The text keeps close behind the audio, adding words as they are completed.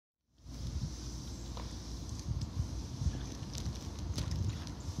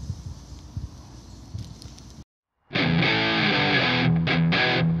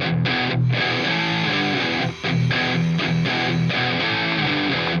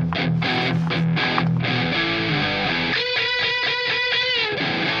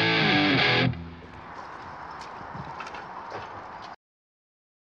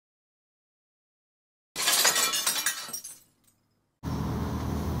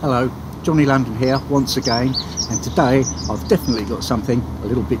Hello, Johnny London here once again, and today I've definitely got something a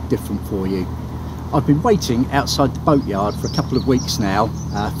little bit different for you. I've been waiting outside the boatyard for a couple of weeks now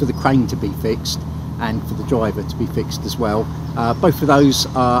for the crane to be fixed and for the driver to be fixed as well. Both of those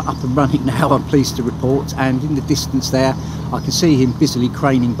are up and running now, I'm pleased to report, and in the distance there I can see him busily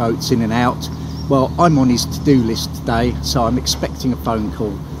craning boats in and out. Well, I'm on his to-do list today, so I'm expecting a phone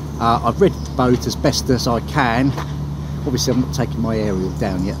call. I've readied the boat as best as I can. Obviously I'm not taking my aerial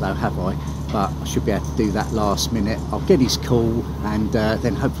down yet though, have I? But I should be able to do that last minute. I'll get his call and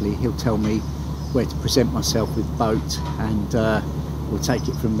then hopefully he'll tell me where to present myself with the boat, and we'll take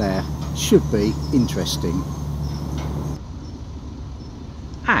it from there. Should be interesting.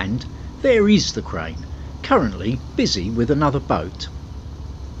 And there is the crane, currently busy with another boat.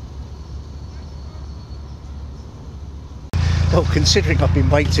 Well, considering I've been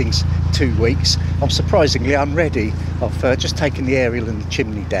waiting 2 weeks, I'm surprisingly unready. I've just taken the aerial and the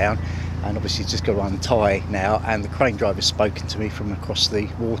chimney down, and obviously just got to untie now, and the crane driver's spoken to me from across the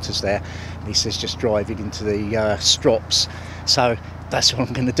waters there, and he says just drive it into the strops, so that's what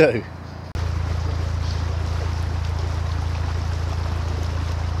I'm going to do.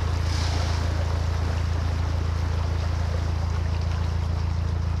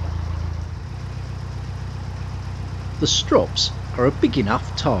 The strops are a big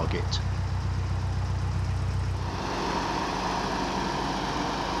enough target.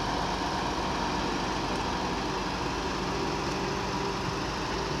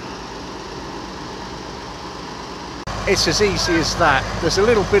 It's as easy as that. There's a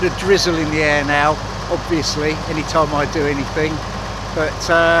little bit of drizzle in the air now, obviously, anytime I do anything, but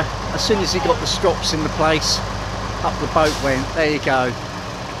as soon as he got the strops in the place, up the boat went. There you go.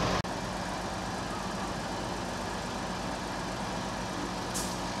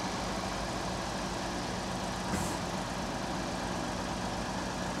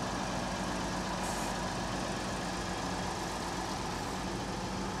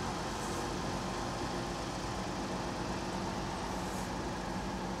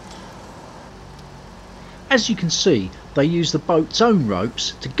 As you can see, they use the boat's own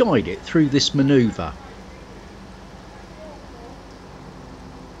ropes to guide it through this manoeuvre.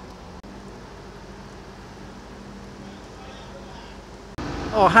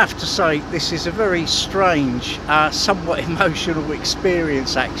 I have to say this is a very strange, somewhat emotional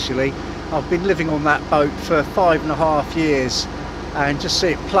experience actually. I've been living on that boat for 5.5 years, and just see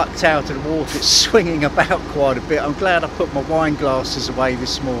it plucked out of the water, it's swinging about quite a bit. I'm glad I put my wine glasses away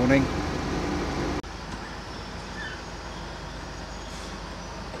this morning.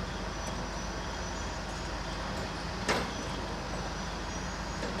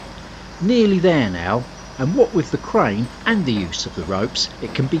 Nearly there now, and what with the crane and the use of the ropes,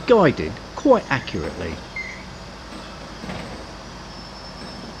 it can be guided quite accurately.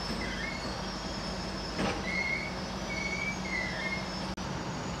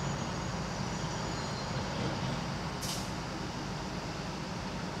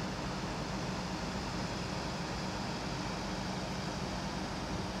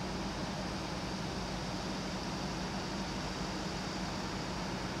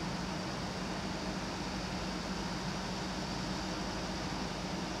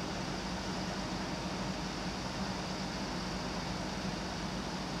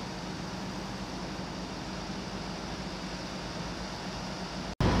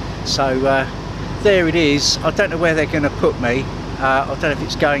 So there it is. I don't know where they're going to put me. I don't know if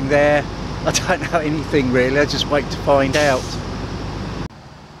it's going there. I don't know anything really. I just wait to find out.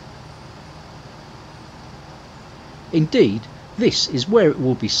 Indeed, this is where it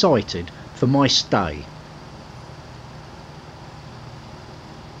will be sited for my stay.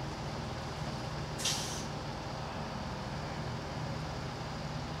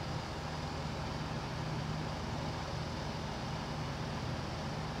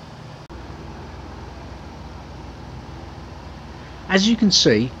 As you can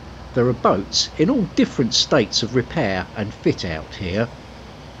see, there are boats in all different states of repair and fit out here.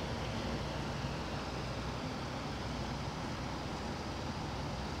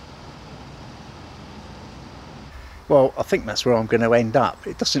 Well, I think that's where I'm going to end up.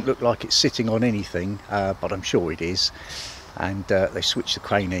 It doesn't look like it's sitting on anything, but I'm sure it is. And they switched the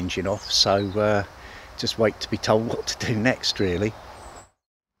crane engine off, so just wait to be told what to do next really.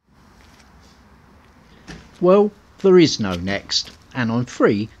 Well, there is no next, and I'm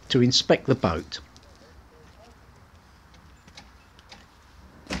free to inspect the boat.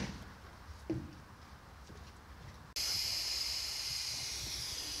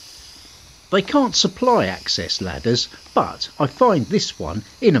 They can't supply access ladders, but I find this one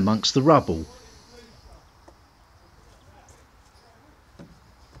in amongst the rubble.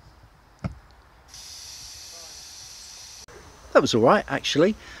 That was all right,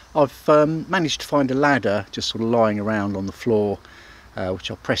 actually. I've managed to find a ladder just sort of lying around on the floor,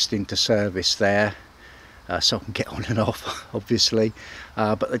 which I pressed into service there, so I can get on and off, obviously.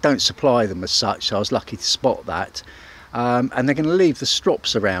 But they don't supply them as such, so I was lucky to spot that. And they're going to leave the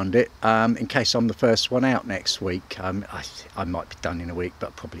strops around it in case I'm the first one out next week. I might be done in a week,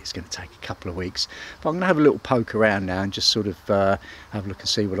 but probably it's going to take a couple of weeks. But I'm going to have a little poke around now and just sort of have a look and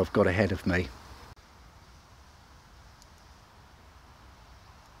see what I've got ahead of me.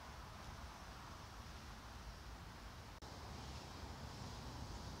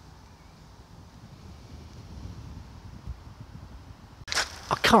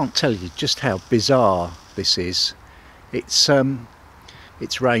 I can't tell you just how bizarre this is. It's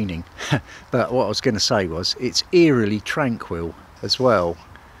raining, but what I was going to say was it's eerily tranquil as well.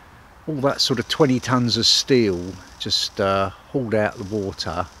 All that sort of 20 tons of steel just hauled out of the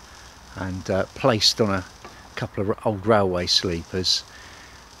water and placed on a couple of old railway sleepers.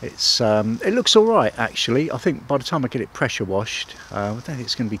 It looks all right, actually. I think by the time I get it pressure washed, I don't think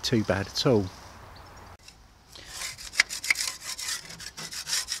it's going to be too bad at all.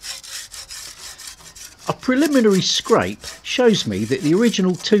 A preliminary scrape shows me that the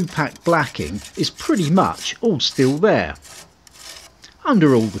original 2-pack blacking is pretty much all still there,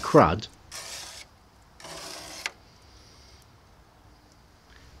 under all the crud.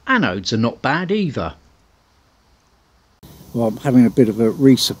 Anodes are not bad either. Well, I'm having a bit of a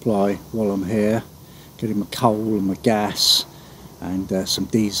resupply while I'm here, getting my coal and my gas, and some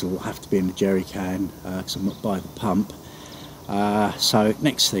diesel will have to be in the jerry can because I'm not by the pump. So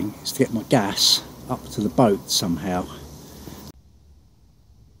next thing is to get my gas up to the boat somehow.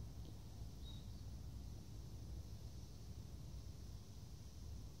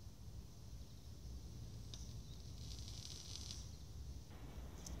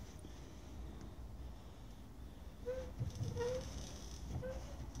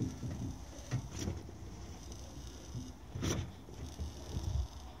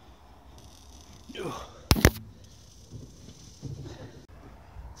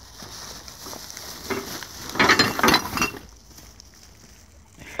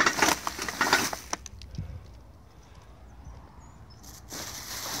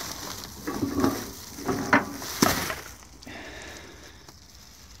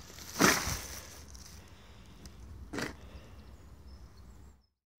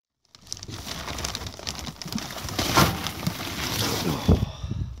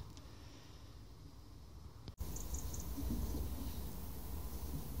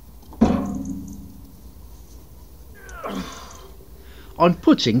 I'm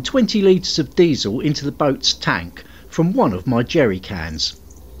putting 20 litres of diesel into the boat's tank from one of my jerry cans.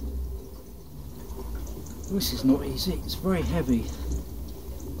 This is not easy, it's very heavy.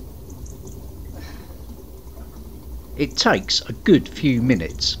 It takes a good few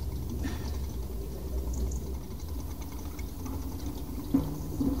minutes.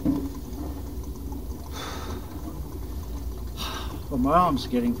 Well, my arms are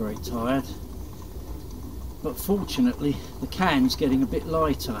getting very tired, but fortunately the can's getting a bit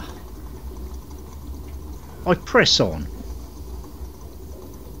lighter. I press on.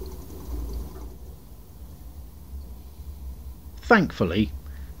 Thankfully,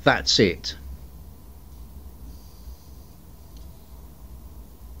 that's it.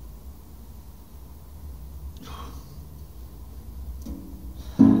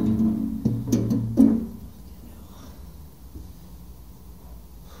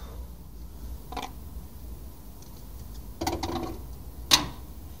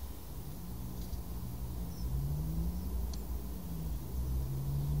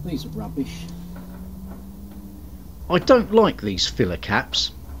 These are rubbish. I don't like these filler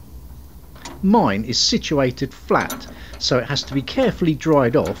caps. Mine is situated flat, so it has to be carefully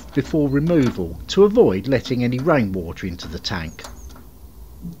dried off before removal to avoid letting any rainwater into the tank.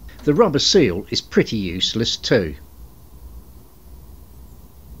 The rubber seal is pretty useless too.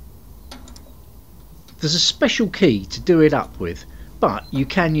 There's a special key to do it up with, but you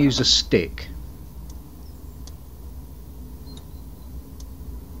can use a stick.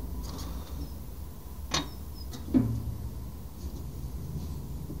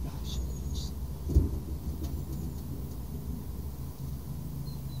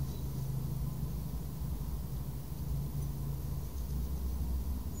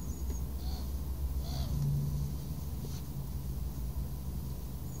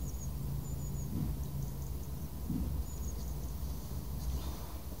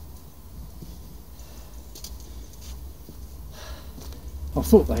 I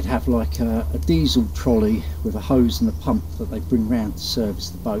thought they'd have like a diesel trolley with a hose and a pump that they bring round to service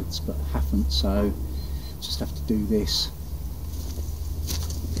the boats, but haven't, so just have to do this.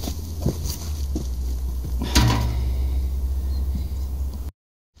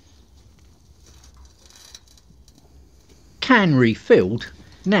 can refilled,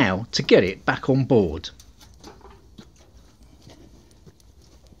 now to get it back on board.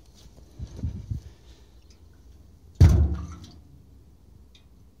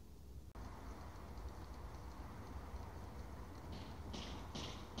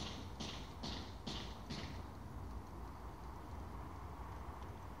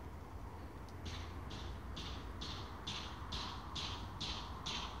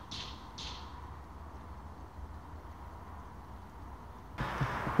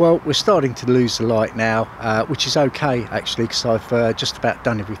 Well, we're starting to lose the light now, which is okay actually, because I've just about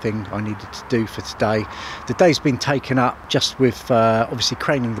done everything I needed to do for today. The day's been taken up just with obviously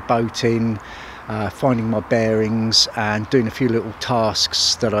craning the boat in, finding my bearings and doing a few little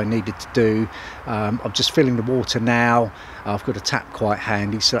tasks that I needed to do. I'm just filling the water now. I've got a tap quite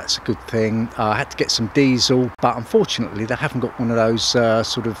handy, so that's a good thing. I had to get some diesel, but unfortunately they haven't got one of those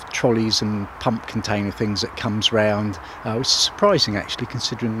sort of trolleys and pump container things that comes round, which is surprising actually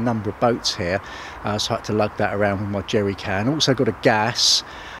considering the number of boats here. So I had to lug that around with my jerry can. Also got a gas.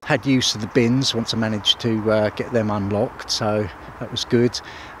 Had use of the bins once I managed to get them unlocked, so that was good.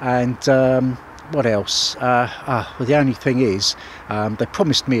 And what else? Well, the only thing is, they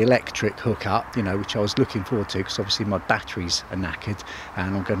promised me electric hookup, you know, which I was looking forward to, because obviously my batteries are knackered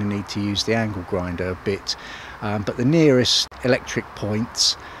and I'm going to need to use the angle grinder a bit. But the nearest electric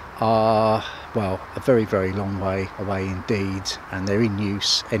points are, well, a very, very long way away indeed, and they're in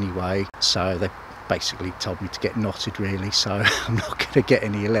use anyway, so they basically told me to get knotted really, so I'm not going to get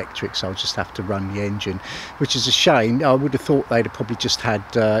any electric, so I'll just have to run the engine, which is a shame. I would have thought they'd have probably just had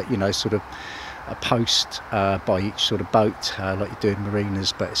you know, sort of a post by each sort of boat, like you do in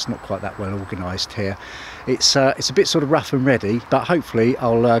marinas, but it's not quite that well organised here. It's a bit sort of rough and ready, but hopefully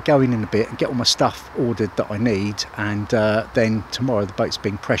I'll go in a bit and get all my stuff ordered that I need, and then tomorrow the boat's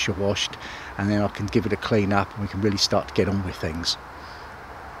being pressure washed, and then I can give it a clean up and we can really start to get on with things.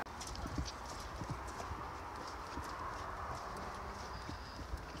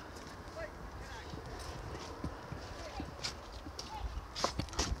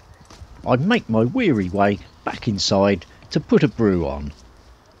 I make my weary way back inside to put a brew on.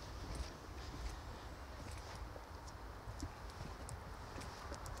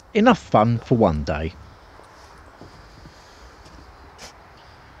 Enough fun for one day.